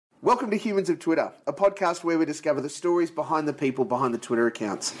Welcome to Humans of Twitter, a podcast where we discover the stories behind the people behind the Twitter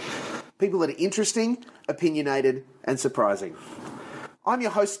accounts. People that are interesting, opinionated, and surprising. I'm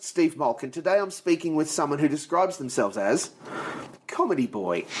your host, Steve Malk, and today I'm speaking with someone who describes themselves as Comedy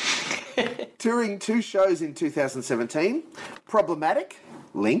Boy. Touring 2 shows in 2017, Problematic,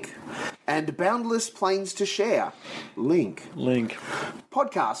 link, and Boundless Planes to Share, link.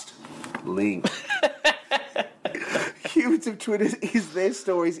 Podcast, link. Humans of Twitter is their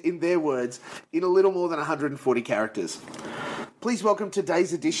stories in their words in a little more than 140 characters. Please welcome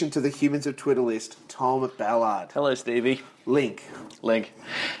today's addition to the Humans of Twitter list, Tom Ballard. Hello, Stevie. Link.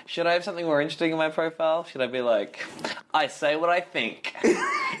 Should I have something more interesting in my profile? Should I be like, I say what I think.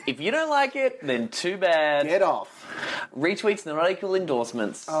 If you don't like it, then too bad. Get off. Retweets not equal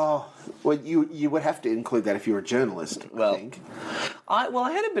endorsements. Oh, well, you would have to include that if you're a journalist, I think.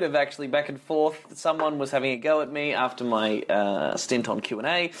 I had a bit of actually back and forth. Someone was having a go at me after my stint on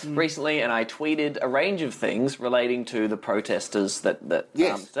Q&A recently, and I tweeted a range of things relating to the protesters that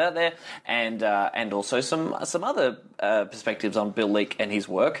Yes. out there, and also some other perspectives on Bill Leak and his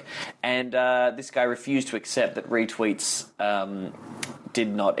work. And this guy refused to accept that retweets did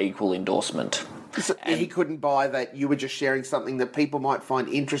not equal endorsement. So he couldn't buy that you were just sharing something that people might find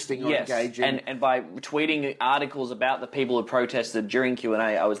interesting or engaging. And by tweeting articles about the people who protested during Q&A,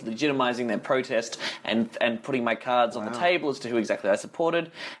 I was legitimising their protest and putting my cards on the table as to who exactly I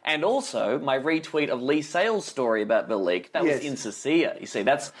supported. And also, my retweet of Lee Sales' story about Bill Leak, that was insincere. You see,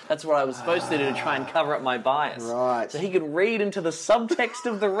 that's what I was supposed to do to try and cover up my bias. Right. So he could read into the subtext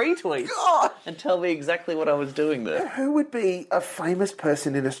of the retweet and tell me exactly what I was doing there. Who would be a famous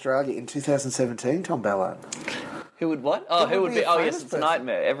person in Australia in 2017, Tom Ballard? Who would what? Who would be? Oh, yes, it's a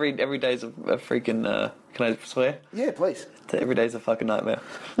nightmare. Every day's a freaking. Can I swear? Yeah, please. Every day's a fucking nightmare.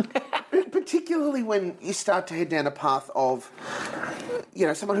 Particularly when you start to head down a path of,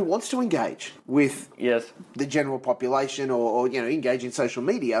 someone who wants to engage with the general population or engage in social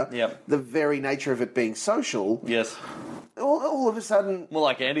media. Yep. The very nature of it being social. Yes. All of a sudden, More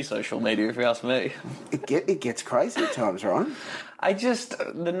like anti-social media, if you ask me. it gets crazy at times, right?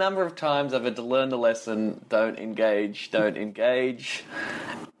 The number of times I've had to learn the lesson, don't engage.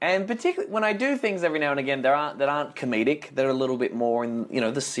 And particularly when I do things every now and again that aren't comedic, that are a little bit more in,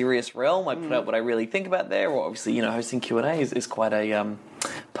 the serious realm. I put out what I really think about there, or obviously, hosting Q&A is quite a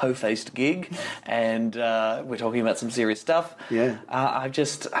po-faced gig, and we're talking about some serious stuff. Yeah.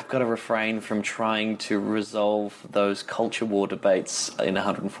 I've got to refrain from trying to resolve those culture war debates in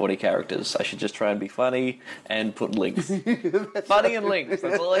 140 characters. I should just try and be funny and put links. Funny and links,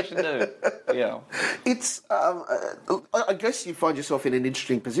 that's all I should do. Yeah. It's, I guess you find yourself in an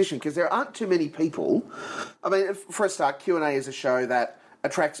interesting position because there aren't too many people. I mean, for a start, Q&A is a show that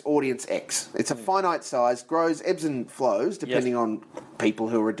attracts audience X. It's a finite size, grows, ebbs and flows, depending on people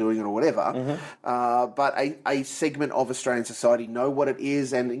who are doing it or whatever. But a segment of Australian society know what it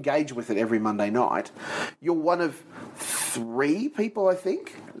is and engage with it every Monday night. You're one of 3 people, I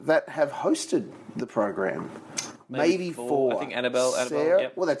think, that have hosted the program. Maybe 4. I think Annabelle. Sarah,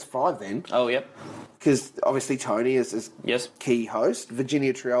 Yep. well, that's 5 then. Oh, yep. Because obviously Tony is key host.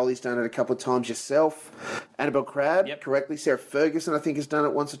 Virginia Trioli's done it a couple of times yourself. Annabelle Crabb, correctly. Sarah Ferguson, I think, has done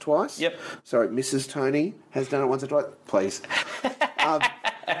it once or twice. Yep. Sorry, Mrs. Tony has done it once or twice. Please.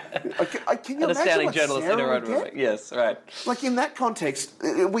 Can you An imagine astounding what journalist Sarah in her own would get? right. Yes, right. Like, in that context,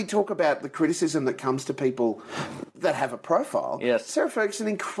 we talk about the criticism that comes to people that have a profile. Yes. Sarah Ferguson,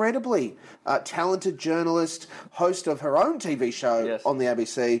 incredibly talented journalist, host of her own TV show on the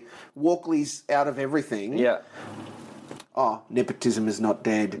ABC, Walkley's Out of Everything. Yeah. Oh, nepotism is not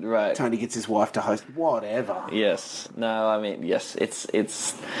dead. Right. Tony gets his wife to host. Whatever. Yes. No, I mean, yes, it's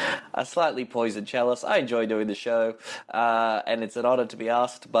a slightly poisoned chalice. I enjoy doing the show, and it's an honour to be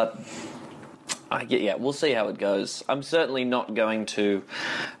asked, but we'll see how it goes. I'm certainly not going to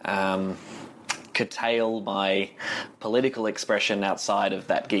curtail my political expression outside of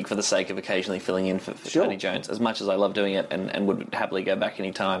that gig for the sake of occasionally filling in for Tony Jones, as much as I love doing it and would happily go back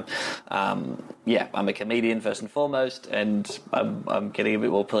any time. I'm a comedian first and foremost, and I'm getting a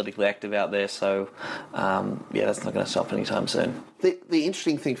bit more politically active out there, so that's not going to stop anytime soon. The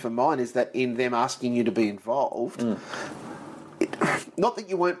interesting thing for mine is that in them asking you to be involved, not that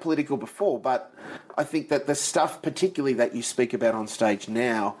you weren't political before, but I think that the stuff particularly that you speak about on stage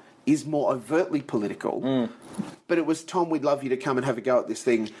now is more overtly political. But it was, Tom, we'd love you to come and have a go at this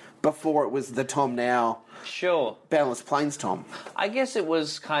thing, before it was the Tom now Sure. Boundless Planes Tom. I guess it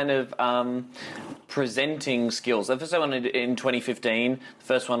was kind of presenting skills. The first one in 2015. The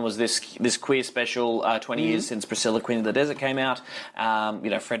first one was this queer special, 20 years since Priscilla, Queen of the Desert came out.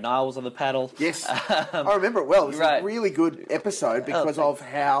 Fred Nile was on the panel. Yes, I remember it well. It was right. a really good episode because of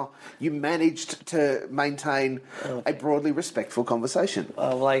how you managed to maintain a broadly respectful conversation.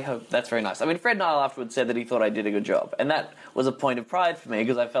 Well, I hope that's very nice. I mean, Fred Nile afterwards said that he thought I did a good job, and that was a point of pride for me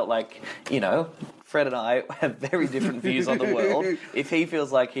because I felt like, Fred and I have very different views on the world. If he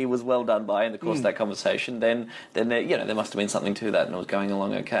feels like he was well done by in the course of that conversation, then there must have been something to that, and it was going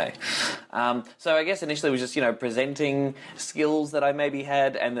along okay. So I guess initially it was just presenting skills that I maybe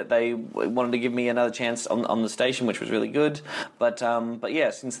had, and that they wanted to give me another chance on the station, which was really good. But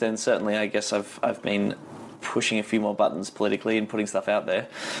yeah, since then certainly I guess I've been pushing a few more buttons politically and putting stuff out there.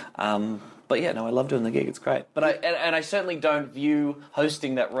 But yeah, no, I love doing the gig. It's great. But I certainly don't view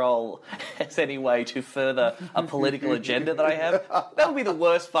hosting that role as any way to further a political agenda that I have. That would be the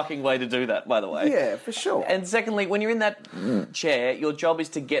worst fucking way to do that, by the way. Yeah, for sure. And secondly, when you're in that chair, your job is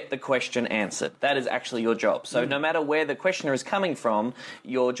to get the question answered. That is actually your job. So no matter where the questioner is coming from,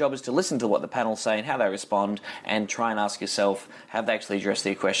 your job is to listen to what the panel's saying, how they respond, and try and ask yourself, have they actually addressed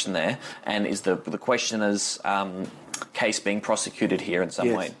the question there? And is the questioner's case being prosecuted here in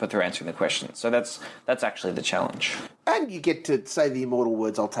some way, but they're answering the question. So that's actually the challenge. And you get to say the immortal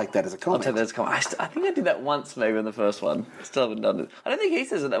words, I'll take that as a comment. I'll take that as a comment. I think I did that once maybe in the first one. Still haven't done it. I don't think he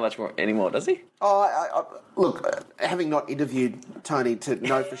says it that much more anymore, does he? Look, having not interviewed Tony to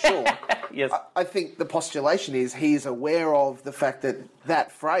know for sure, yes. I think the postulation is he is aware of the fact that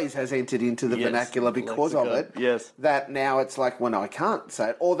that phrase has entered into the vernacular because of it. Yes. That now it's like, well, no, I can't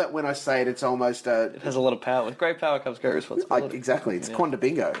say it. Or that when I say it, it's almost It has a lot of power. With great power comes great responsibility. Exactly. It's Quanda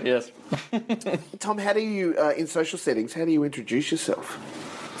Bingo. Yes. Tom, how do you, in social settings, how do you introduce yourself?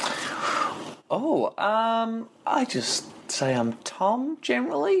 I just say I'm Tom,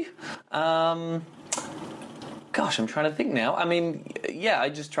 generally. Gosh, I'm trying to think now. I mean, yeah, I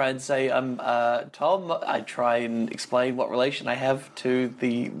just try and say I'm Tom. I try and explain what relation I have to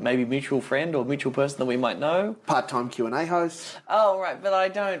the maybe mutual friend or mutual person that we might know. Part-time Q&A host. Oh, right, but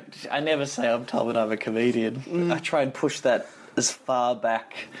I never say I'm Tom and I'm a comedian. I try and push that as far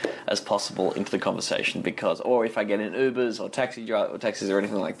back as possible into the conversation or if I get in Ubers or taxis or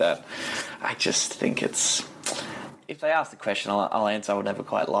anything like that, I just think it's... If they ask the question, I'll answer. I would never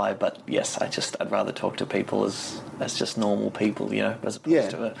quite lie, but yes, I'd rather talk to people as just normal people, as opposed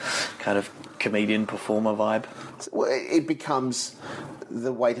to a kind of comedian performer vibe. Well, it becomes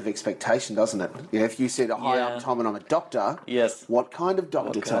the weight of expectation, doesn't it? If you said, "Hi, I'm Tom and I'm a doctor." Yes. What kind of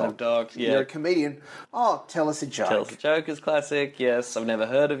doctor? What kind of dog? Yeah. You're a comedian. Oh, tell us a joke. Tell us a joke is classic. Yes, I've never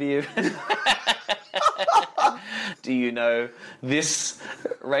heard of you. Do you know this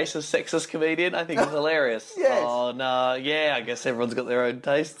racist, sexist comedian? I think it's hilarious. Yes. Oh, no. Yeah, I guess everyone's got their own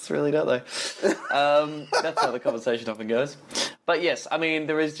tastes, really, don't they? That's how the conversation often goes. But yes, I mean,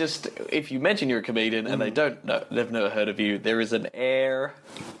 there is just... If you mention you're a comedian and they've never heard of you, there is an air...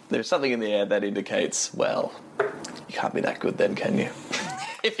 There's something in the air that indicates, well, you can't be that good then, can you?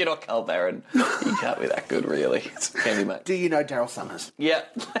 If you're not Carl Barron, you can't be that good, really. Can you, mate? Do you know Daryl Summers? Yeah.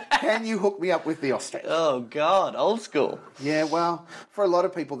 Can you hook me up with the ostrich? Oh, God, old school. Yeah, well, for a lot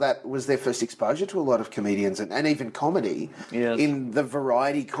of people, that was their first exposure to a lot of comedians and even comedy in the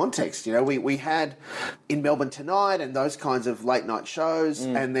variety context. We had In Melbourne Tonight and those kinds of late-night shows,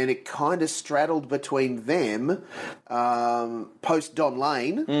 and then it kind of straddled between them post-Don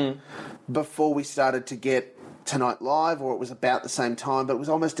Lane before we started to get Tonight Live, or it was about the same time, but it was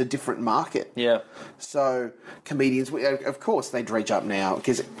almost a different market. Yeah. So comedians, of course, they dredge up now,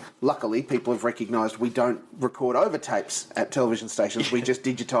 because luckily people have recognised we don't record over tapes at television stations. We just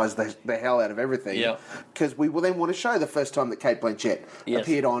digitise the hell out of everything. Yeah. Because we will then want to show the first time that Kate Blanchett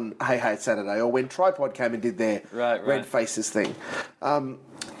appeared on Hey Hey It's Saturday, or when Tripod came and did their Red Faces thing.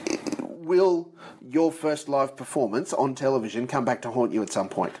 Will your first live performance on television come back to haunt you at some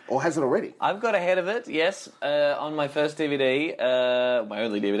point? Or has it already? I've got ahead of it, yes, on my first DVD, my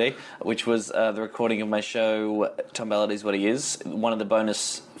only DVD, which was the recording of my show, Tom Ballard Is What He Is. One of the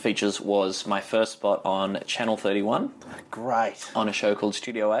bonus features was my first spot on Channel 31. Great. On a show called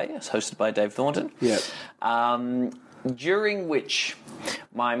Studio A. It's hosted by Dave Thornton. Yeah. During which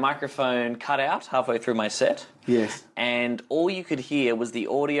my microphone cut out halfway through my set. Yes. And all you could hear was the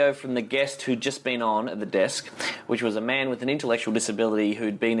audio from the guest who'd just been on at the desk, which was a man with an intellectual disability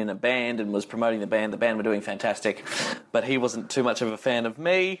who'd been in a band and was promoting the band. The band were doing fantastic, but he wasn't too much of a fan of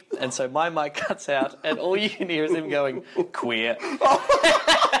me, and so my mic cuts out, and all you can hear is him going, queer.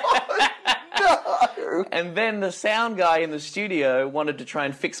 true. And then the sound guy in the studio wanted to try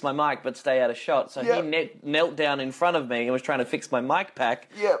and fix my mic but stay out of shot. So he knelt down in front of me and was trying to fix my mic pack.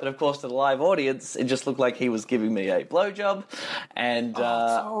 Yep. But of course, to the live audience, it just looked like he was giving me a blowjob. And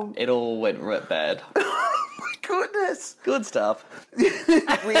it all went bad. Goodness. Good stuff.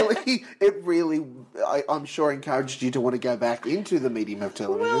 it really, I'm sure, encouraged you to want to go back into the medium of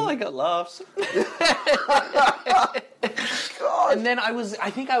television. Well, I got laughs. God. And then I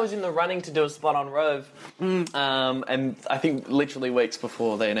think I was in the running to do a spot on Rove. And I think literally weeks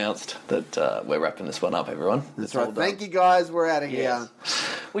before they announced that we're wrapping this one up, everyone. That's right. Thank you, guys. We're out of here.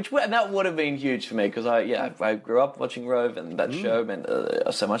 That would have been huge for me because I grew up watching Rove and that show meant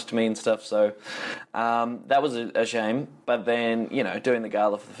so much to me and stuff. So that was a shame. But then, doing the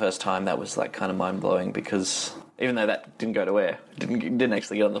gala for the first time, that was like kind of mind blowing because even though that didn't go to air, didn't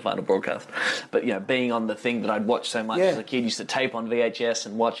actually get on the final broadcast. But being on the thing that I'd watched so much as a kid, used to tape on VHS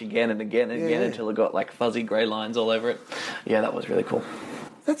and watch again and again and again until it got like fuzzy grey lines all over it. Yeah, that was really cool.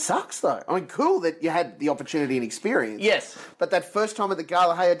 That sucks, though. I mean, cool that you had the opportunity and experience. Yes. But that first time at the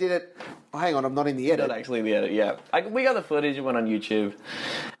gala, hey, I did it. Oh, hang on, I'm not in the edit. Not actually in the edit, yeah. We got the footage, it went on YouTube.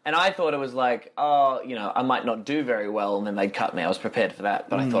 And I thought it was like, I might not do very well, and then they'd cut me. I was prepared for that,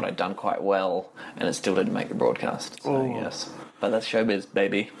 but I thought I'd done quite well, and it still didn't make the broadcast. So, yes. But that's showbiz,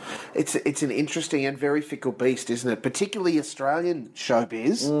 baby. It's an interesting and very fickle beast, isn't it? Particularly Australian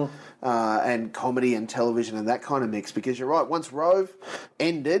showbiz and comedy and television and that kind of mix. Because you're right, once Rove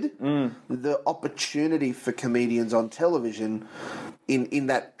ended, the opportunity for comedians on television in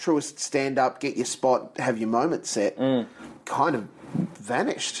that truest stand-up, get your spot, have your moment set, kind of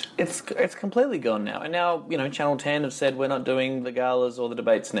vanished. It's completely gone now. And now, Channel 10 have said we're not doing the galas or the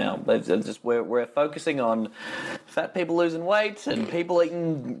debates now. We're focusing on fat people losing weight and people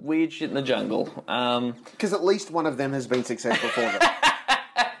eating weird shit in the jungle. Because at least one of them has been successful for them.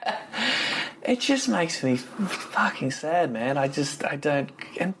 It just makes me fucking sad, man. I don't...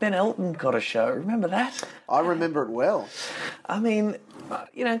 And Ben Elton got a show. Remember that? I remember it well. I mean,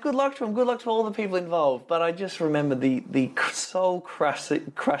 good luck to him. Good luck to all the people involved. But I just remember the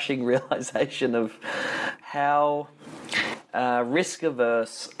soul-crushing realisation of how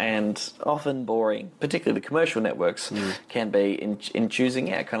risk-averse and often boring, particularly the commercial networks, can be in choosing,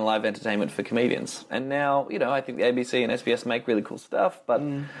 kind of live entertainment for comedians. And now, I think the ABC and SBS make really cool stuff,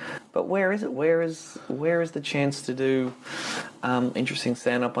 but where is it? Where is the chance to do interesting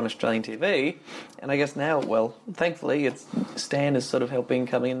stand-up on Australian TV? And I guess now, well, thankfully, Stan is sort of helping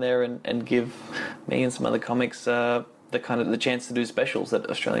come in there and give me and some other comics the chance to do specials that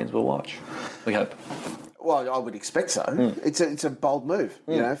Australians will watch. We hope. Well, I would expect so. It's a bold move,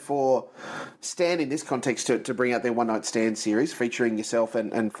 for Stan in this context to bring out their One Night Stand series featuring yourself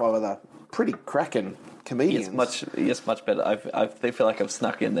and 5 other pretty cracking comedians. Yes, much better. I feel like I've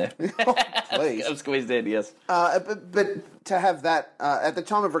snuck in there. Oh, please. I'm squeezed in, yes. But to have that, at the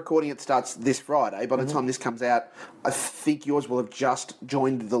time of recording, it starts this Friday. By the time this comes out, I think yours will have just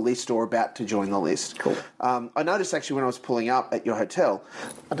joined the list or about to join the list. Cool. I noticed actually when I was pulling up at your hotel,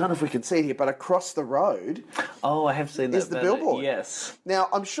 I don't know if we can see it here, but across the road... Oh, I have seen that. ...is the billboard. Yes. Now,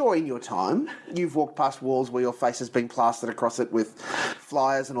 I'm sure in your time, you've walked past walls where your face has been plastered across it with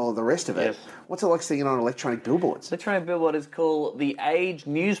flyers and all of the rest of it. Yes. What's it like seeing it on electronic billboards? Electronic billboard is called The Age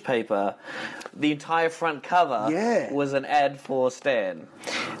newspaper. The entire front cover was an ad for Stan,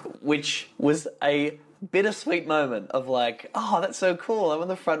 which was a bittersweet moment of like, oh, that's so cool. I'm on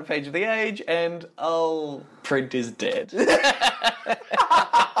the front page of The Age and, print is dead.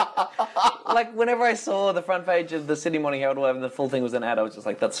 Like, whenever I saw the front page of the Sydney Morning Herald and the full thing was an ad, I was just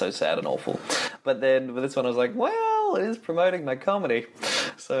like, that's so sad and awful. But then with this one, I was like, well, it is promoting my comedy.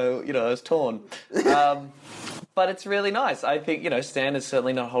 So, I was torn. But it's really nice. I think, Stan is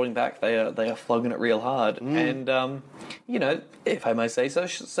certainly not holding back. They are flogging it real hard. And, if I may say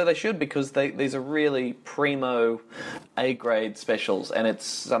so they should, because these are really primo A-grade specials, and it's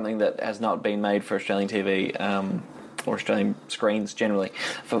something that has not been made for Australian TV or Australian screens generally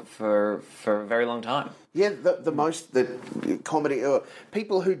for a very long time. Yeah, the most that comedy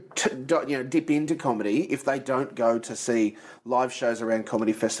people who dip into comedy, if they don't go to see live shows around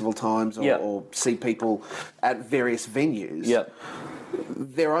comedy festival times or see people at various venues,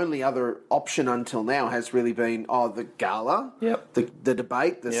 their only other option until now has really been the gala, the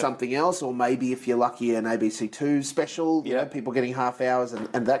debate, there's something else, or maybe if you're lucky an ABC2 special, people getting half hours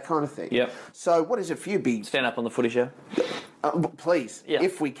and that kind of thing. Yep. So what is it for you? Stand up on the footy show? Please,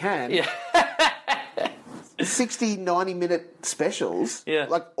 if we can. Yeah. 60, 90-minute specials. Yeah.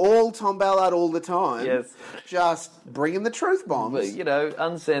 Like all Tom Ballard all the time. Yes. Just bringing the truth bombs. But, you know,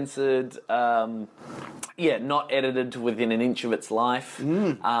 uncensored, not edited to within an inch of its life.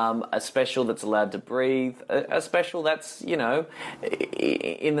 A special that's allowed to breathe. A special that's, you know,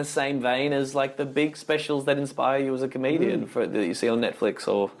 in the same vein as like the big specials that inspire you as a comedian that you see on Netflix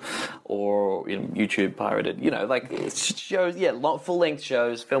or you know, YouTube pirated. You know, like shows, full-length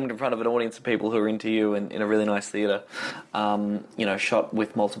shows filmed in front of an audience of people who are into you and in a really nice theatre. You know, shot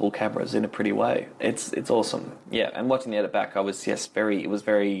with multiple cameras in a pretty way. It's awesome. Yeah, and watching the edit back, it was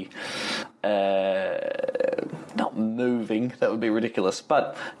very not moving, that would be ridiculous,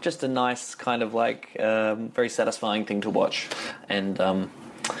 but just a nice kind of like very satisfying thing to watch. And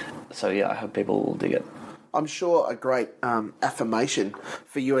so yeah, I hope people will dig it. I'm sure a great affirmation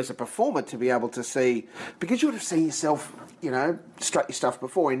for you as a performer to be able to see, because you would have seen yourself, you know, strut your stuff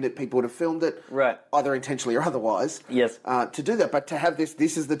before, in that people would have filmed it, right, either intentionally or otherwise. Yes. To do that, but to have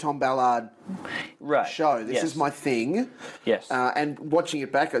this is the Tom Ballard show. This is my thing. Yes. And watching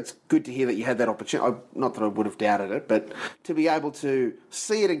it back, it's good to hear that you had that opportunity. Not that I would have doubted it, but to be able to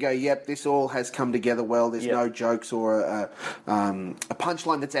see it and go, yep, this all has come together well. There's no jokes or a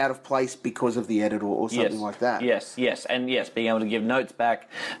punchline that's out of place because of the edit or something like that. Yes, and being able to give notes back.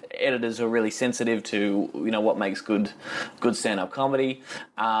 Editors are really sensitive to, you know, what makes good stand-up comedy.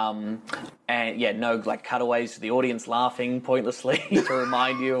 No like cutaways to the audience laughing pointlessly to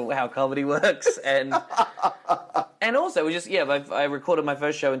remind you how comedy works. And also, it was just, I recorded my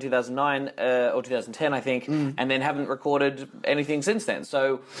first show in 2009 or 2010, I think, and then haven't recorded anything since then.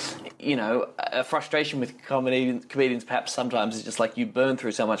 So, you know, a frustration with comedians perhaps sometimes is just like you burn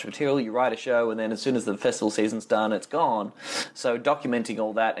through so much material, you write a show, and then as soon as the festival season's done, it's gone. So documenting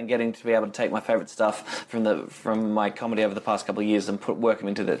all that and getting to be able to take my favourite stuff from my comedy over the past couple of years and work them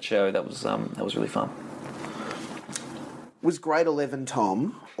into that show, that was really fun. Was grade 11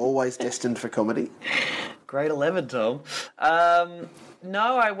 Tom always destined for comedy? Grade 11 Tom?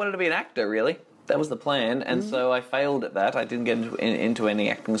 No, I wanted to be an actor, really. That was the plan, and so I failed at that. I didn't get into any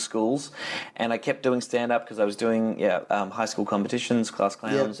acting schools, and I kept doing stand-up because I was doing high school competitions, Class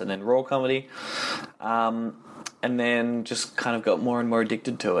Clowns, and then raw comedy, and then just kind of got more and more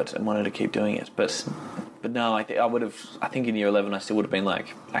addicted to it and wanted to keep doing it. But no, I think in year 11 I still would have been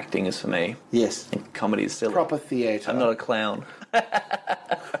like, acting is for me. Yes. And comedy is still proper theatre. I'm not a clown.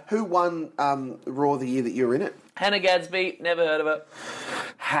 Who won Raw the year that you were in it? Hannah Gadsby, never heard of her.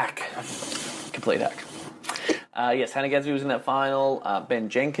 Hack. Complete hack. Yes, Hannah Gadsby was in that final. Ben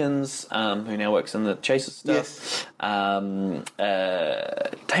Jenkins, who now works in the Chasers stuff. Yes.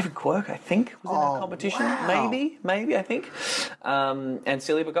 David Quirk, I think, was in that competition. Wow. Maybe, I think. And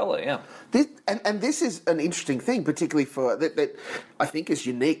Celia Bagola, yeah. This is an interesting thing, particularly for that I think is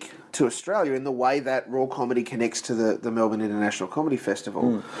unique to Australia in the way that raw comedy connects to the Melbourne International Comedy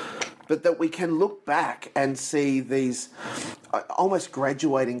Festival. But that we can look back and see these almost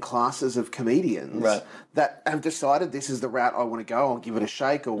graduating classes of comedians that have decided this is the route I want to go, I'll give it a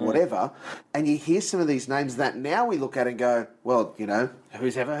shake or whatever. And you hear some of these names that now we look at and go, well, you know,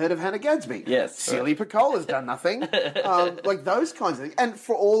 who's ever heard of Hannah Gadsby? Yes. Celia Piccola's done nothing. Like those kinds of things. And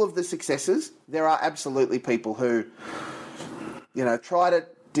for all of the successes, there are absolutely people who, you know, tried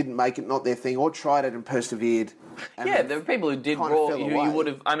it, didn't make it, not their thing, or tried it and persevered. And there were people who did raw.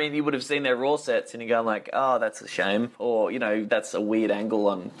 You would have seen their raw sets, and you're going like, "Oh, that's a shame," or you know, "That's a weird angle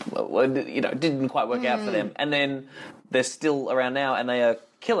on," you know, it didn't quite work out for them. And then they're still around now, and they are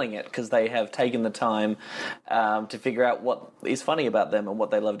killing it because they have taken the time to figure out what is funny about them and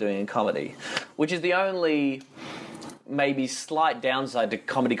what they love doing in comedy, which is the only maybe slight downside to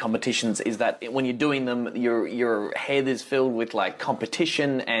comedy competitions is that when you're doing them, your head is filled with like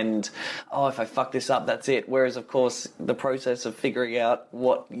competition and, oh, if I fuck this up, that's it. Whereas, of course, the process of figuring out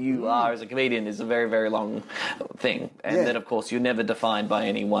what you are as a comedian is a very, very long thing. And then, of course, you're never defined by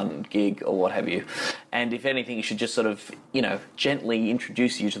any one gig or what have you. And if anything, you should just sort of, you know, gently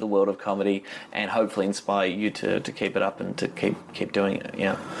introduce you to the world of comedy and hopefully inspire you to keep it up and to keep doing it,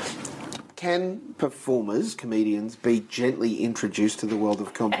 yeah. Can performers, comedians, be gently introduced to the world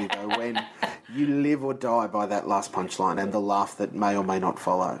of comedy, though, when you live or die by that last punchline and the laugh that may or may not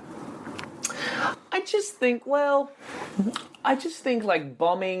follow? I just think like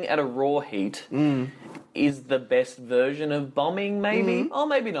bombing at a raw heat is the best version of bombing, maybe. Or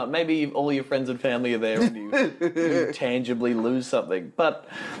maybe not. Maybe all your friends and family are there and you tangibly lose something. But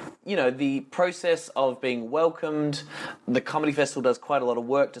you know, the process of being welcomed, the Comedy Festival does quite a lot of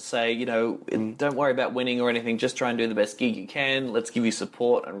work to say, you know, don't worry about winning or anything, just try and do the best gig you can. Let's give you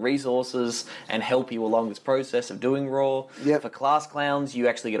support and resources and help you along this process of doing raw. For Class Clowns, you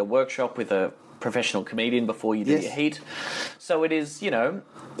actually get a workshop with a professional comedian before you do Yes. your heat. So it is, yeah,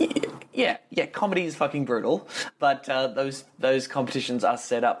 comedy is fucking brutal, but those competitions are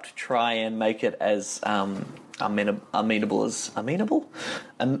set up to try and make it as amenable as amenable,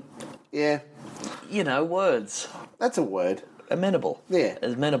 Yeah, words that's a word. amenable. Yeah.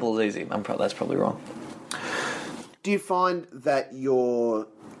 As amenable as easy. That's probably wrong. Do you find that your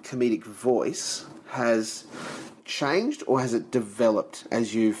comedic voice has changed, or has it developed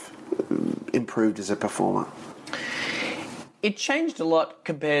as you've improved as a performer? It changed a lot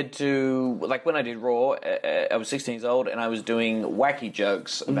compared to, like, when I did Raw. I was 16 years old and I was doing wacky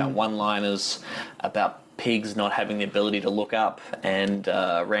jokes about one-liners, about pigs not having the ability to look up, and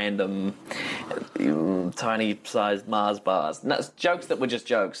random tiny-sized Mars bars. No, jokes that were just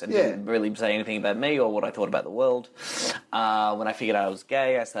jokes and didn't really say anything about me or what I thought about the world. When I figured out I was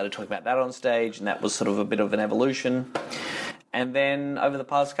gay, I started talking about that on stage, and that was sort of a bit of an evolution. And then over the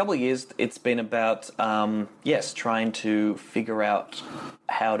past couple of years, it's been about, trying to figure out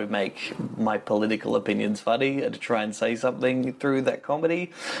how to make my political opinions funny and to try and say something through that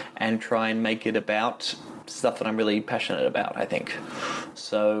comedy and try and make it about stuff that I'm really passionate about, I think.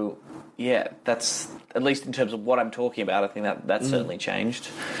 So, yeah, that's, at least in terms of what I'm talking about, I think that's certainly changed.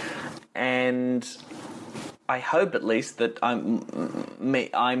 And I hope at least that I'm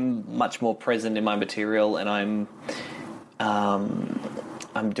much more present in my material, and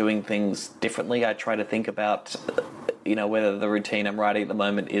I'm doing things differently. I try to think about, whether the routine I'm writing at the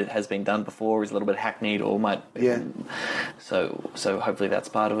moment has been done before, is a little bit hackneyed, or might. Yeah. So hopefully that's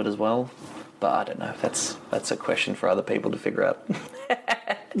part of it as well. But I don't know. That's a question for other people to figure out.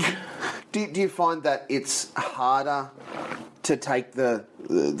 Do you find that it's harder to take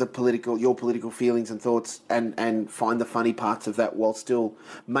your political feelings and thoughts and find the funny parts of that while still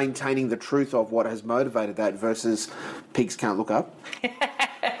maintaining the truth of what has motivated that versus pigs can't look up?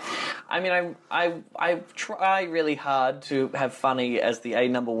 I mean, I try really hard to have funny as the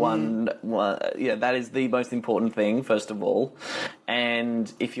number one. That is the most important thing, first of all.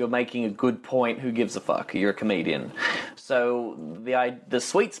 And if you're making a good point, who gives a fuck? You're a comedian. So the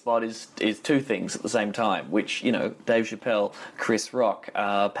sweet spot is two things at the same time, which, Dave Chappelle, Chris Rock,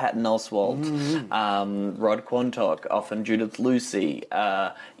 Patton Oswalt, Rod Quantock, often Judith Lucy,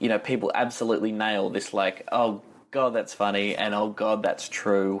 people absolutely nail this, like, oh, God, that's funny, and oh God, that's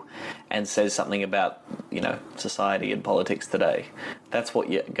true, and says something about, society and politics today. That's what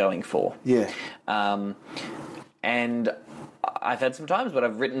you're going for. Yeah. And I've had some times when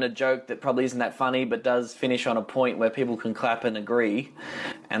I've written a joke that probably isn't that funny, but does finish on a point where people can clap and agree,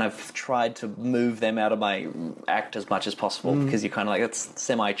 and I've tried to move them out of my act as much as possible, because you're kind of like, that's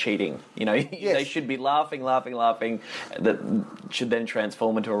semi-cheating. Yes. They should be laughing, that should then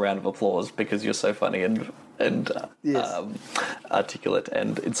transform into a round of applause because you're so funny and Yes. Articulate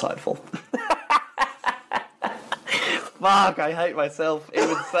and insightful. Fuck, I hate myself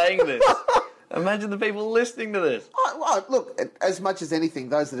even saying this. Imagine the people listening to this. Well, look, as much as anything,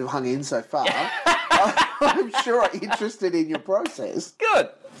 those that have hung in so far, I'm sure are interested in your process. Good.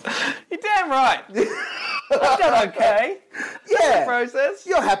 You're damn right. I've done okay. Yeah. Process.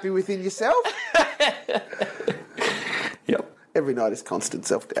 You're happy within yourself. Yep. Every night is constant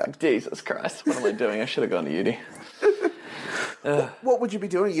self-doubt. Jesus Christ. What am I doing? I should have gone to uni. What would you be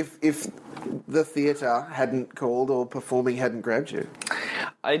doing if the theatre hadn't called or performing hadn't grabbed you?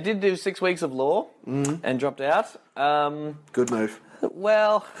 I did do 6 weeks of law and dropped out. Good move.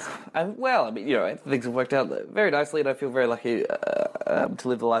 Well, I mean, things have worked out very nicely, and I feel very lucky to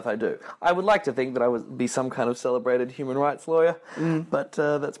live the life I do. I would like to think that I would be some kind of celebrated human rights lawyer, but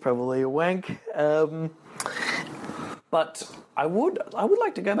that's probably a wank. But I would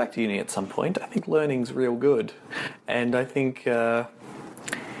like to go back to uni at some point. I think learning's real good, and I think as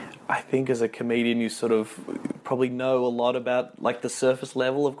a comedian, you sort of probably know a lot about, like, the surface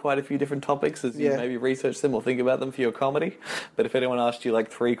level of quite a few different topics as you maybe research them or think about them for your comedy. But if anyone asked you, like,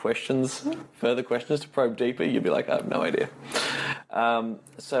 3 further questions to probe deeper, you'd be like, I have no idea.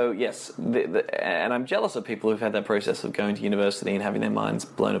 So, yes, and I'm jealous of people who've had that process of going to university and having their minds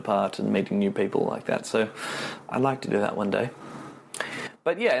blown apart and meeting new people like that. So I'd like to do that one day.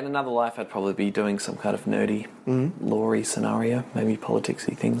 But yeah, in another life, I'd probably be doing some kind of nerdy, law-y scenario, maybe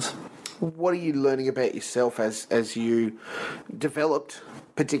politics-y things. What are you learning about yourself as you developed,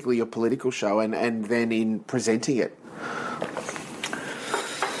 particularly your political show, and then in presenting it?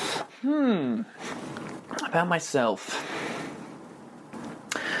 About myself.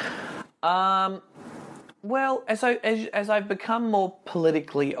 Well, as I've become more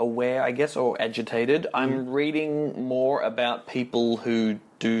politically aware, I guess, or agitated, I'm reading more about people who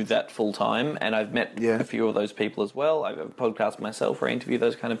do that full time, and I've met a few of those people as well. I have a podcast myself where I interview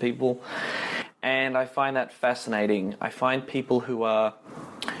those kind of people, And I find that fascinating. I find people who are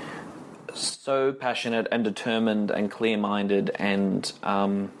so passionate and determined and clear-minded and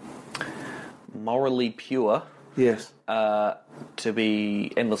morally pure Yes. to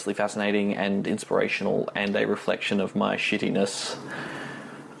be endlessly fascinating and inspirational and a reflection of my shittiness.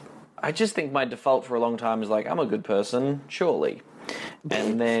 I just think my default for a long time is like, I'm a good person, surely.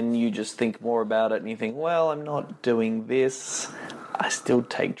 And then you just think more about it and you think, well, I'm not doing this. I still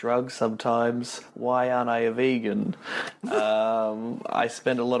take drugs sometimes. Why aren't I a vegan? I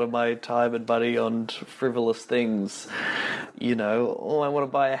spend a lot of my time and money on frivolous things. You know, I want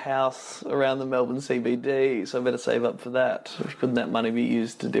to buy a house around the Melbourne CBD, so I better save up for that. Couldn't that money be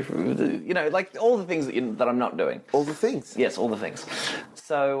used to different, you know, like all the things that I'm not doing. All the things. Yes, all the things.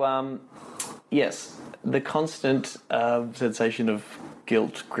 So, yes, the constant sensation of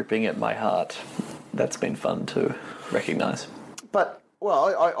guilt gripping at my heart, that's been fun to recognise. But,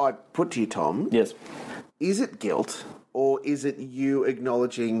 well, I put to you, Tom. Yes. Is it guilt, or is it you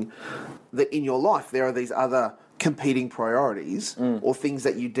acknowledging that in your life there are these other competing priorities or things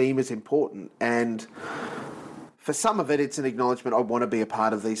that you deem as important? And for some of it, it's an acknowledgement, I want to be a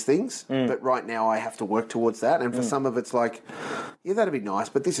part of these things, but right now I have to work towards that. And for some of it's like, yeah, that'd be nice,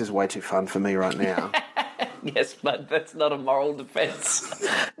 but this is way too fun for me right now. Yes, but that's not a moral defence.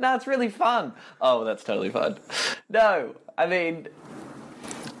 No, it's really fun. Oh, that's totally fun. No, I mean,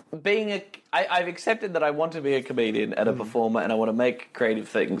 I've accepted that I want to be a comedian and a performer and I want to make creative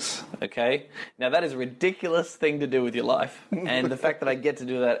things, okay? Now, that is a ridiculous thing to do with your life. And the fact that I get to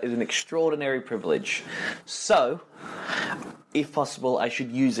do that is an extraordinary privilege. So, if possible, I should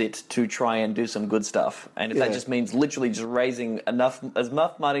use it to try and do some good stuff. And if that just means literally just raising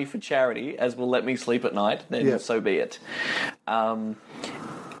enough money for charity as will let me sleep at night, then so be it.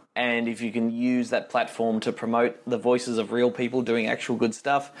 And if you can use that platform to promote the voices of real people doing actual good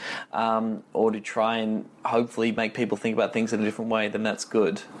stuff, or to try and hopefully make people think about things in a different way, then that's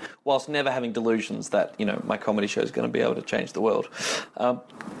good. Whilst never having delusions that, you know, my comedy show is going to be able to change the world.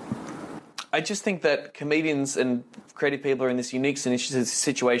 I just think that comedians and creative people are in this unique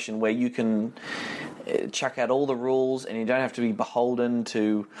situation where you can chuck out all the rules and you don't have to be beholden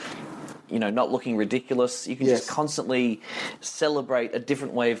to, you know, not looking ridiculous. You can just constantly celebrate a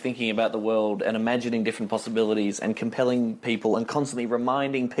different way of thinking about the world and imagining different possibilities and compelling people and constantly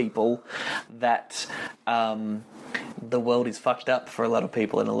reminding people that the world is fucked up for a lot of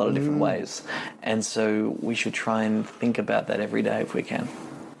people in a lot of different ways. And so we should try and think about that every day if we can.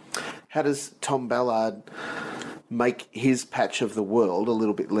 How does Tom Ballard make his patch of the world a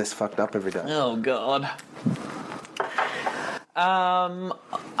little bit less fucked up every day? Oh, God. I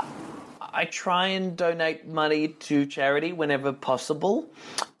try and donate money to charity whenever possible.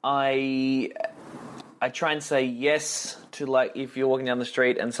 I try and say yes to, like, if you're walking down the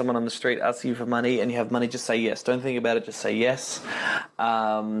street and someone on the street asks you for money and you have money, just say yes. Don't think about it, just say yes.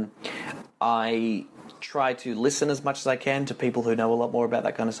 I try to listen as much as I can to people who know a lot more about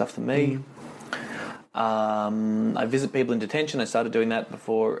that kind of stuff than me. I visit people in detention. I started doing that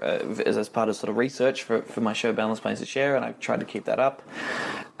before as part of sort of research for my show Balance Planes to Share, and I've tried to keep that up.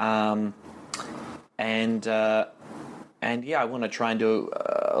 And yeah, I want to try and do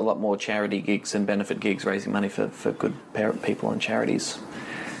a lot more charity gigs and benefit gigs, raising money for good people and charities.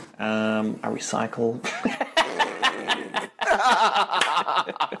 I recycle.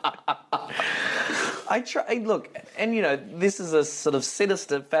 I try, look, and you know, this is a sort of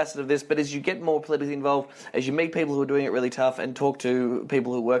sinister facet of this, but as you get more politically involved, as you meet people who are doing it really tough and talk to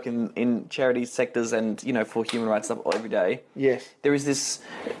people who work in charity sectors and, you know, for human rights stuff every day, there is this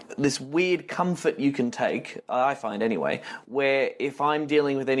weird comfort you can take, I find anyway, where if I'm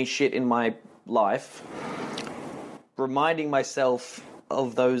dealing with any shit in my life, reminding myself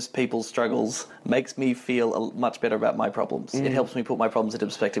of those people's struggles makes me feel much better about my problems. It helps me put my problems into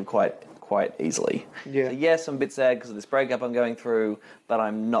perspective quite easily. So yes, I'm a bit sad because of this breakup I'm going through, but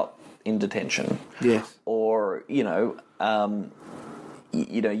I'm not in detention. Or, you know,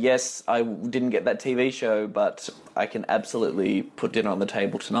 yes, I didn't get that TV show, but I can absolutely put dinner on the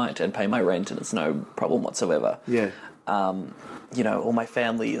table tonight and pay my rent, and it's no problem whatsoever. You know, all my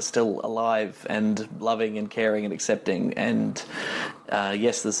family is still alive and loving and caring and accepting. And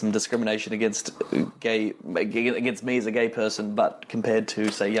yes, there's some discrimination against me as a gay person, but compared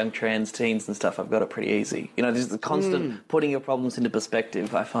to, say, young trans teens and stuff, I've got it pretty easy. You know, there's the constant putting your problems into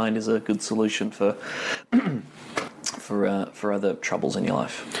perspective, I find, is a good solution for other troubles in your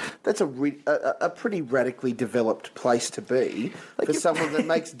life. That's a pretty radically developed place to be for someone that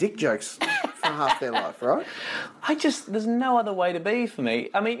makes dick jokes for half their life, right? There's no other way to be for me.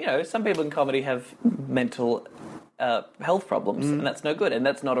 I mean, you know, some people in comedy have mental health problems, and that's no good. And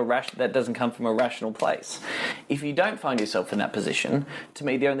that's not that doesn't come from a rational place. If you don't find yourself in that position, to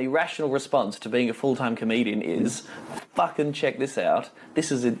me, the only rational response to being a full-time comedian is, fucking check this out.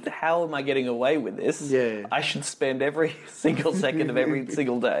 How am I getting away with this? Yeah. I should spend every single second of every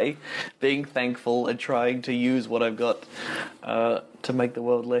single day being thankful and trying to use what I've got to make the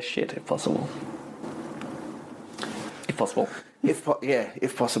world less shit, if possible. If possible.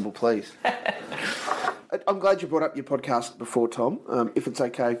 If possible, please. I'm glad you brought up your podcast before, Tom. If it's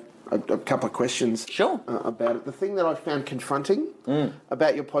okay, a couple of questions Sure. About it. The thing that I found confronting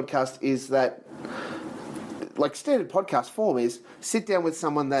about your podcast is that, like standard podcast form, is sit down with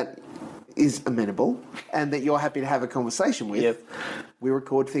someone that is amenable and that you're happy to have a conversation with. Yep. We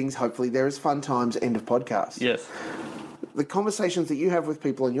record things. Hopefully there is fun times, end of podcast. Yes. The conversations that you have with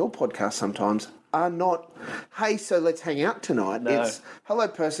people on your podcast sometimes are not, hey, so let's hang out tonight. No. It's, hello,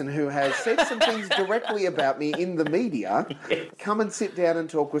 person who has said some things directly about me in the media. Yes. Come and sit down and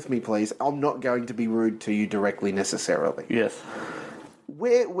talk with me, please. I'm not going to be rude to you directly necessarily. Yes.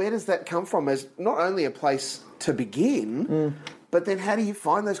 Where does that come from as not only a place to begin, but then how do you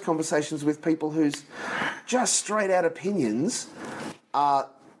find those conversations with people whose just straight out opinions are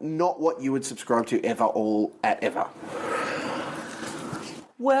not what you would subscribe to ever, all at ever?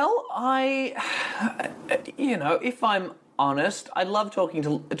 Well, if I'm honest, I love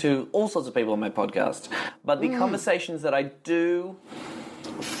talking to all sorts of people on my podcast, but the conversations that I do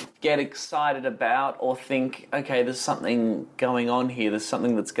get excited about or think, okay, there's something going on here, there's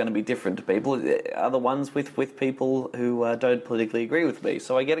something that's going to be different to people, are the ones with people who don't politically agree with me.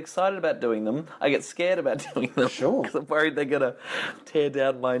 So I get excited about doing them. I get scared about doing them. Sure. Because I'm worried they're going to tear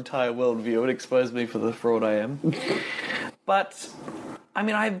down my entire worldview and expose me for the fraud I am. But I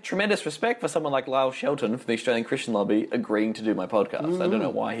mean, I have tremendous respect for someone like Lyle Shelton from the Australian Christian Lobby agreeing to do my podcast. I don't know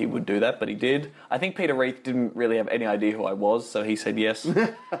why he would do that, but he did. I think Peter Reith didn't really have any idea who I was, so he said yes. Or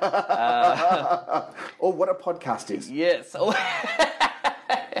what a podcast is. Yes. Oh,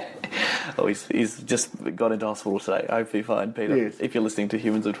 he's just got into hospital today. I hope you're fine, Peter, Yes. if you're listening to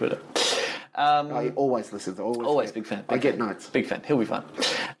Humans on Twitter. I always listen. Always big fan. I get notes. Big fan. He'll be fine.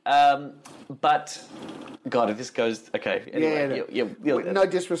 But, God, if this goes... Okay, anyway. No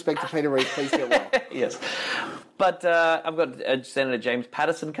disrespect to Peter Reith, please get well. Yes. But I've got Senator James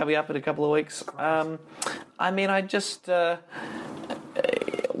Patterson coming up in a couple of weeks.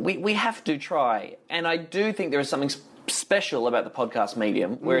 We have to try. And I do think there is something special about the podcast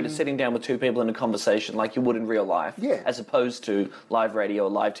medium, where it is sitting down with two people in a conversation like you would in real life, as opposed to live radio or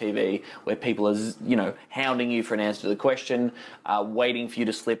live TV, where people are, hounding you for an answer to the question, waiting for you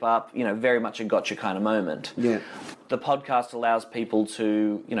to slip up, very much a gotcha kind of moment. Yeah. The podcast allows people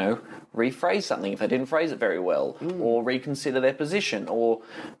to, rephrase something if they didn't phrase it very well, or reconsider their position, or,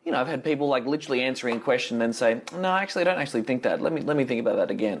 I've had people like literally answering a question and then say, no, actually, I don't actually think that. Let me think about that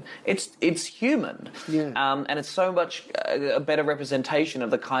again. It's human. Yeah. And it's so much a better representation of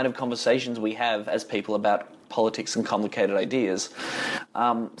the kind of conversations we have as people about politics and complicated ideas.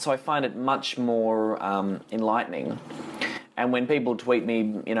 So I find it much more enlightening. And when people tweet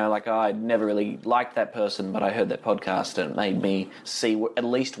me, I never really liked that person, but I heard that podcast and it made me see at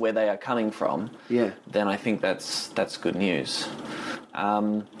least where they are coming from, then I think that's good news.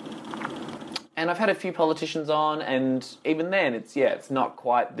 And I've had a few politicians on, and even then, it's not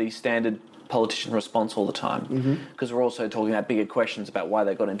quite the standard politician response all the time, because we're also talking about bigger questions about why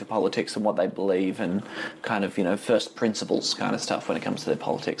they got into politics and what they believe, and kind of first principles kind of stuff when it comes to their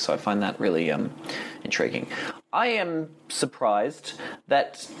politics. So I find that really intriguing. I am surprised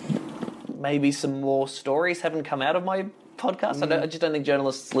that maybe some more stories haven't come out of my podcast. I just don't think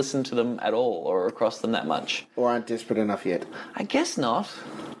journalists listen to them at all or across them that much. Or aren't desperate enough yet. I guess not.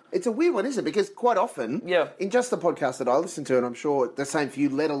 It's a weird one, isn't it? Because quite often, in just the podcast that I listen to, and I'm sure the same for you,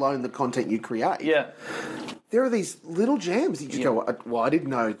 let alone the content you create, there are these little jams. You just go, well, I didn't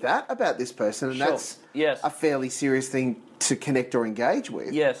know that about this person, and that's a fairly serious thing to connect or engage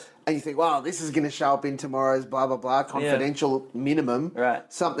with. Yes. And you think, wow, this is going to show up in tomorrow's blah, blah, blah, confidential minimum. Right.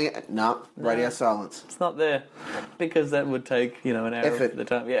 Something, radio silence. It's not there, because that would take, an hour Effort. of the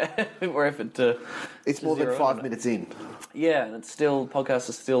time. Yeah, more effort to... It's more than 5 minutes in. Yeah, and podcasts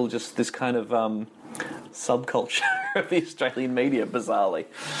are still just this kind of subculture of the Australian media, bizarrely.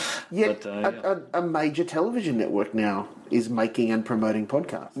 Yet a major television network now is making and promoting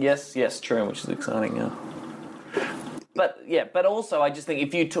podcasts. Yes, true, which is exciting, yeah. But also I just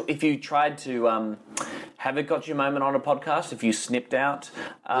think if you tried to have a gotcha moment on a podcast, if you snipped out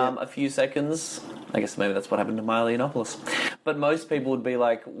a few seconds, I guess maybe that's what happened to Milo Yiannopoulos. But most people would be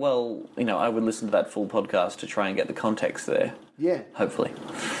like, well, I would listen to that full podcast to try and get the context there. Yeah. Hopefully.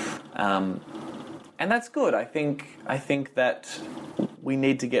 And that's good. I think that we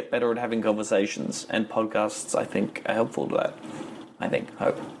need to get better at having conversations, and podcasts, I think, are helpful to that.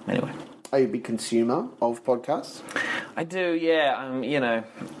 Hope. Anyway. Are you a big consumer of podcasts? I do, yeah.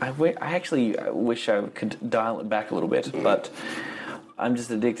 I actually wish I could dial it back a little bit, but I'm just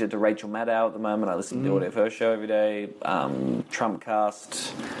addicted to Rachel Maddow at the moment. I listen to the Audio First show every day,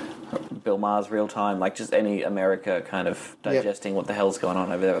 Trumpcast, Bill Maher's Real Time, like just any America kind of digesting what the hell's going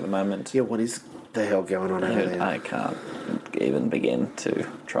on over there at the moment. Yeah, what is the hell going on over there? I can't even begin to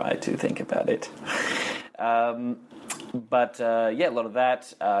try to think about it. But a lot of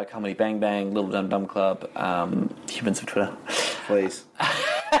that, Comedy Bang Bang, Little Dum Dum Club, Humans of Twitter. Please.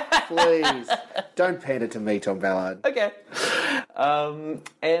 Please. Don't pander to me, Tom Ballard. Okay.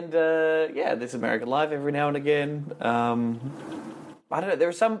 This American Life every now and again. I don't know, there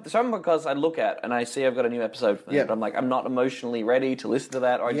are some podcasts I look at and I see I've got a new episode for them, but I'm like, I'm not emotionally ready to listen to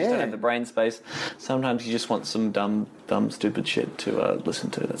that, or I just don't have the brain space. Sometimes you just want some dumb, stupid shit to listen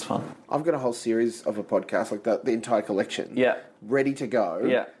to. That's fun. I've got a whole series of a podcast, like the entire collection. Yeah. Ready to go.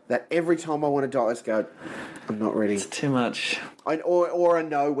 Yeah. That every time I want to die, I just go, I'm not ready. It's too much. Or I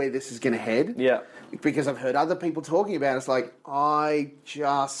know where this is going to head. Yeah. Because I've heard other people talking about it. It's like,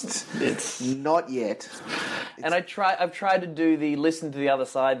 it's not yet. And I've tried to do the listen to the other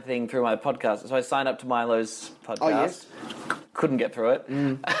side thing through my podcast. So I signed up to Milo's podcast. Oh, yes. Couldn't get through it.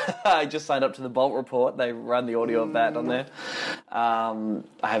 I just signed up to the Bolt Report. They run the audio of that on there. I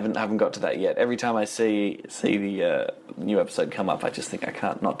haven't got to that yet. Every time I see the new episode come up, I just think I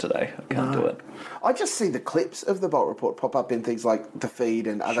can't. Not today. I can't do it. I just see the clips of the Bolt Report pop up in things like the feed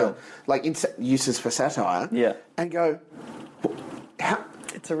and other uses for satire. Yeah. And go, how?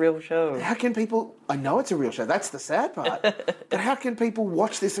 It's a real show. How can people? I know it's a real show. That's the sad part. But how can people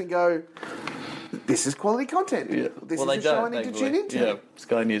watch this and go, this is quality content? Yeah. This is a show I need to tune into. Yeah,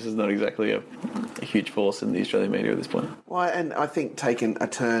 Sky News is not exactly a huge force in the Australian media at this point. Well, and I think taken a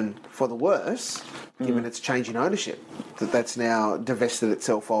turn for the worse, given its change in ownership, that's now divested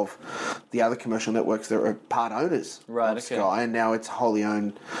itself of the other commercial networks that are part owners of Sky, and now it's a wholly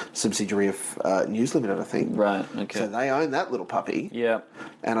owned subsidiary of News Limited, I think. Right, okay. So they own that little puppy. Yeah.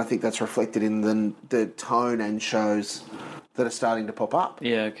 And I think that's reflected in the tone and shows that are starting to pop up.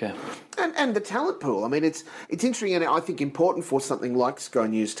 Yeah, okay. And the talent pool. I mean, it's interesting, and I think important for something like Sky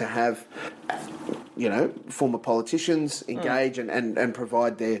News to have, former politicians engage and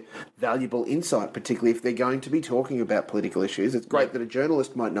provide their valuable insight, particularly if they're going to be talking about political issues. It's great that a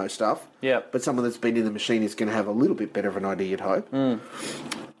journalist might know stuff, but someone that's been in the machine is going to have a little bit better of an idea, you'd hope.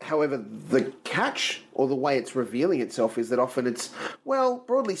 However, the catch, or the way it's revealing itself, is that often it's,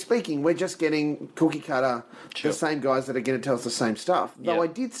 broadly speaking, we're just getting cookie cutter, the same guys that are going to tell us the same stuff. Though I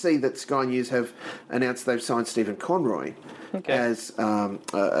did see that Sky News have announced they've signed Stephen Conroy as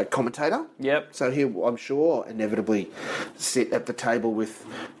a commentator. Yep. So he'll, I'm sure, inevitably sit at the table with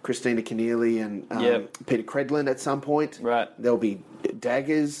Christina Keneally and Peter Credlin at some point. Right. There'll be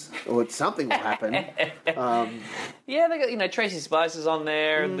daggers, or something will happen. They got Tracy Spice is on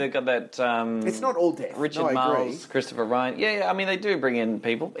there. They've got that. It's not all death. Richard Miles, Christopher Ryan. Yeah. I mean, they do bring in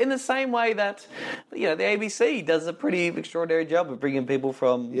people in the same way that the ABC does a pretty extraordinary job of bringing people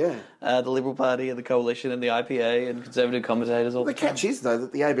from the Liberal Party and the Coalition and the IPA and Conservative commentators. All the catch is though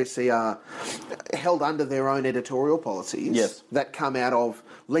that the ABC are held under their own editorial policies that come out of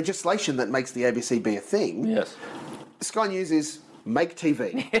legislation that makes the ABC be a thing. Yes. Sky News is make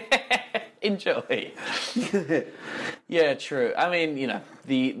TV. Enjoy. Yeah, true. I mean,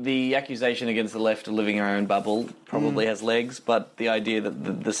 the accusation against the left of living in our own bubble probably has legs, but the idea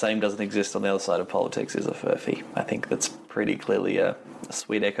that the same doesn't exist on the other side of politics is a furphy. I think that's pretty clearly a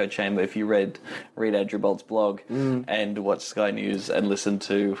sweet echo chamber. If you read Andrew Bolt's blog and watch Sky News and listen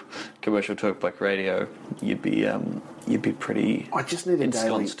to commercial talkback radio, you'd be pretty I just need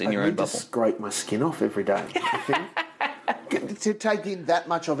ensconced in your own bubble. To scrape my skin off every day, I think. To take in that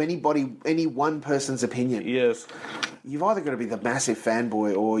much of any one person's opinion. Yes. You've either got to be the massive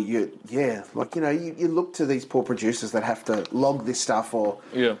fanboy or you look to these poor producers that have to log this stuff or,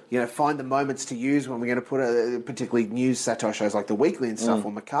 find the moments to use when we're going to put particularly news satire shows like The Weekly and stuff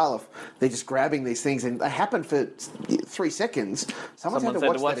or McAuliffe. They're just grabbing these things and they happen for 3 seconds. Someone's had to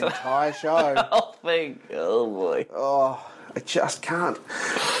watch that entire show. The whole thing. Oh, boy. Oh, I just can't.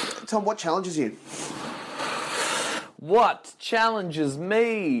 Tom, what challenges you? What challenges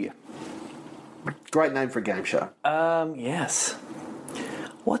me? Great name for a game show. Yes.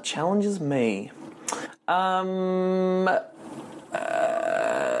 What challenges me?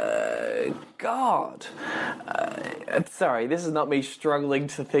 God. Sorry, this is not me struggling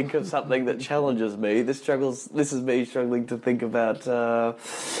to think of something that challenges me. This is me struggling to think about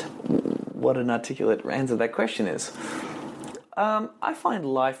what an articulate answer that question is. I find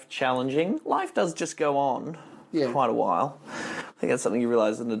life challenging. Life does just go on for quite a while. I think that's something you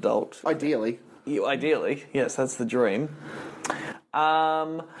realise as an adult. Ideally. Ideally, yes, that's the dream.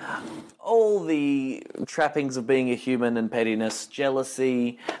 All the trappings of being a human and pettiness,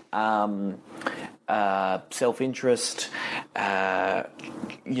 jealousy, self-interest,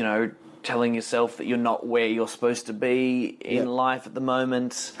 telling yourself that you're not where you're supposed to be in life at the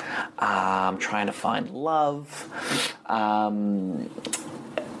moment, trying to find love,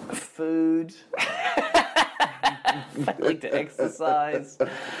 food, failing to exercise,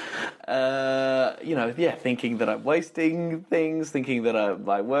 thinking that I'm wasting things, thinking that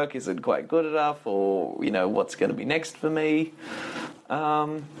my work isn't quite good enough, or, what's going to be next for me.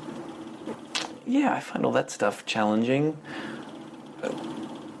 I find all that stuff challenging.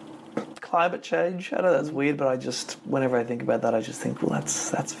 Climate change, I know that's weird, but whenever I think about that, I just think, well,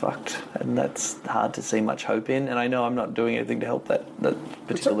 that's fucked, and that's hard to see much hope in, and I know I'm not doing anything to help that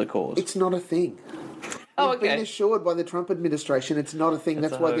particular cause. It's not a thing. Oh, We've been assured by the Trump administration it's not a thing.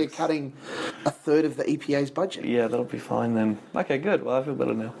 That's why they're cutting a third of the EPA's budget. Yeah, that'll be fine then. Okay, good. Well, I feel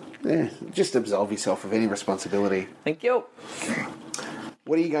better now. Yeah, just absolve yourself of any responsibility. Thank you.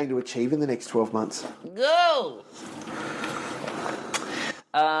 What are you going to achieve in the next 12 months? Go!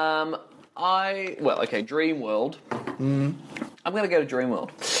 Dream World. I'm going to go to Dream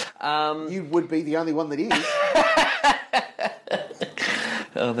World. You would be the only one that is.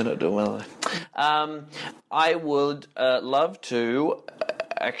 Oh, they're not doing well, though. I would love to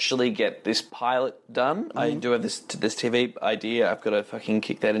actually get this pilot done. I do have this TV idea. I've got to fucking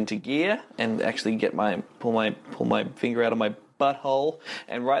kick that into gear and actually pull my finger out of my butthole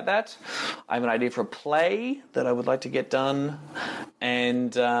and write that. I have an idea for a play that I would like to get done,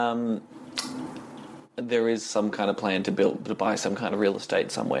 and there is some kind of plan to buy some kind of real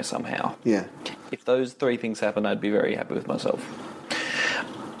estate somewhere somehow. Yeah. If those three things happen, I'd be very happy with myself.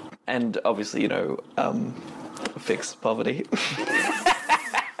 And obviously, fix poverty.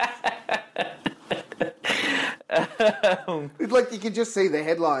 Like you can just see the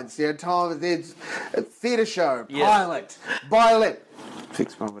headlines. Tom, there's a theatre show, pilot, violet,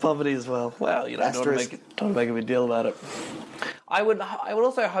 fix poverty. Poverty as well. Well, don't want to make a big deal about it. I would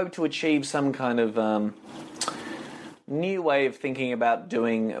also hope to achieve some kind of new way of thinking about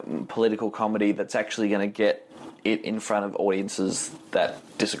doing political comedy that's actually going to get it in front of audiences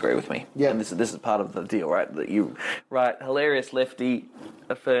that disagree with me. Yeah. And this is part of the deal, right? That you write hilarious lefty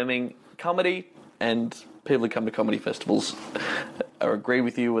affirming comedy, and people who come to comedy festivals agree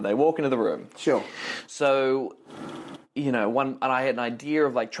with you when they walk into the room. Sure. So, and I had an idea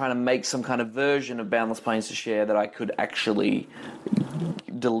of trying to make some kind of version of Boundless Planes to Share that I could actually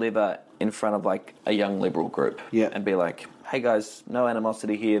deliver in front of a young liberal group. Yeah. And be like, hey guys, no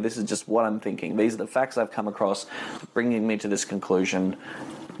animosity here. This is just what I'm thinking. These are the facts I've come across, bringing me to this conclusion.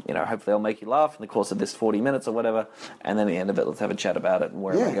 Hopefully I'll make you laugh in the course of this 40 minutes or whatever, and then at the end of it, let's have a chat about it and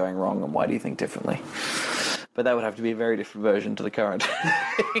where am I going wrong and why do you think differently. But that would have to be a very different version to the current,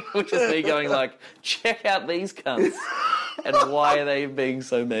 which is me going check out these cunts, and why are they being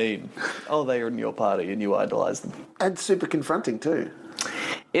so mean? Oh, they are in your party and you idolise them. And super confronting too.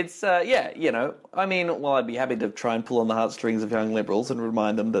 It's, I'd be happy to try and pull on the heartstrings of young liberals and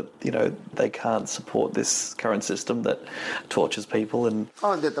remind them that, they can't support this current system that tortures people and...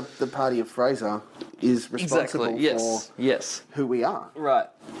 Oh, and that the party of Fraser is responsible for who we are. Right.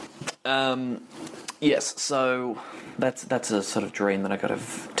 Yes, so that's a sort of dream that I've got to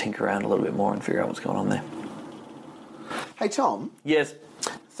tinker around a little bit more and figure out what's going on there. Hey, Tom. Yes?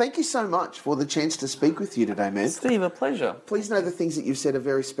 Thank you so much for the chance to speak with you today, man. Steve, a pleasure. Please know the things that you've said are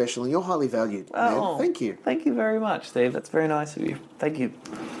very special and you're highly valued, man. Thank you. Thank you very much, Steve. That's very nice of you. Thank you.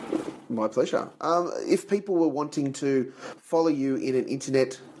 My pleasure. If people were wanting to follow you in an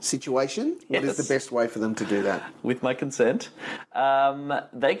internet situation, what is the best way for them to do that? With my consent.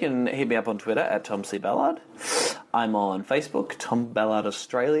 They can hit me up on Twitter at Tom C. Ballard. I'm on Facebook, Tom Ballard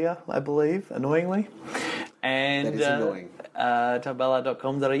Australia, I believe, annoyingly. And that is annoying.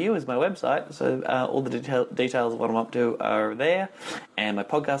 TomBallard.com.au is my website, so all the details of what I'm up to are there, and my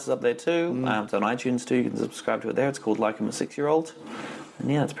podcast is up there too. It's on iTunes too. You can subscribe to it there. It's called Like I'm a 6-Year-Old, and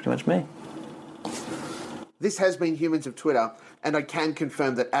that's pretty much me. This has been Humans of Twitter, and I can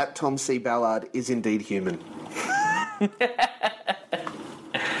confirm that at Tom C. Ballard is indeed human.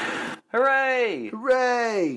 Hooray! Hooray!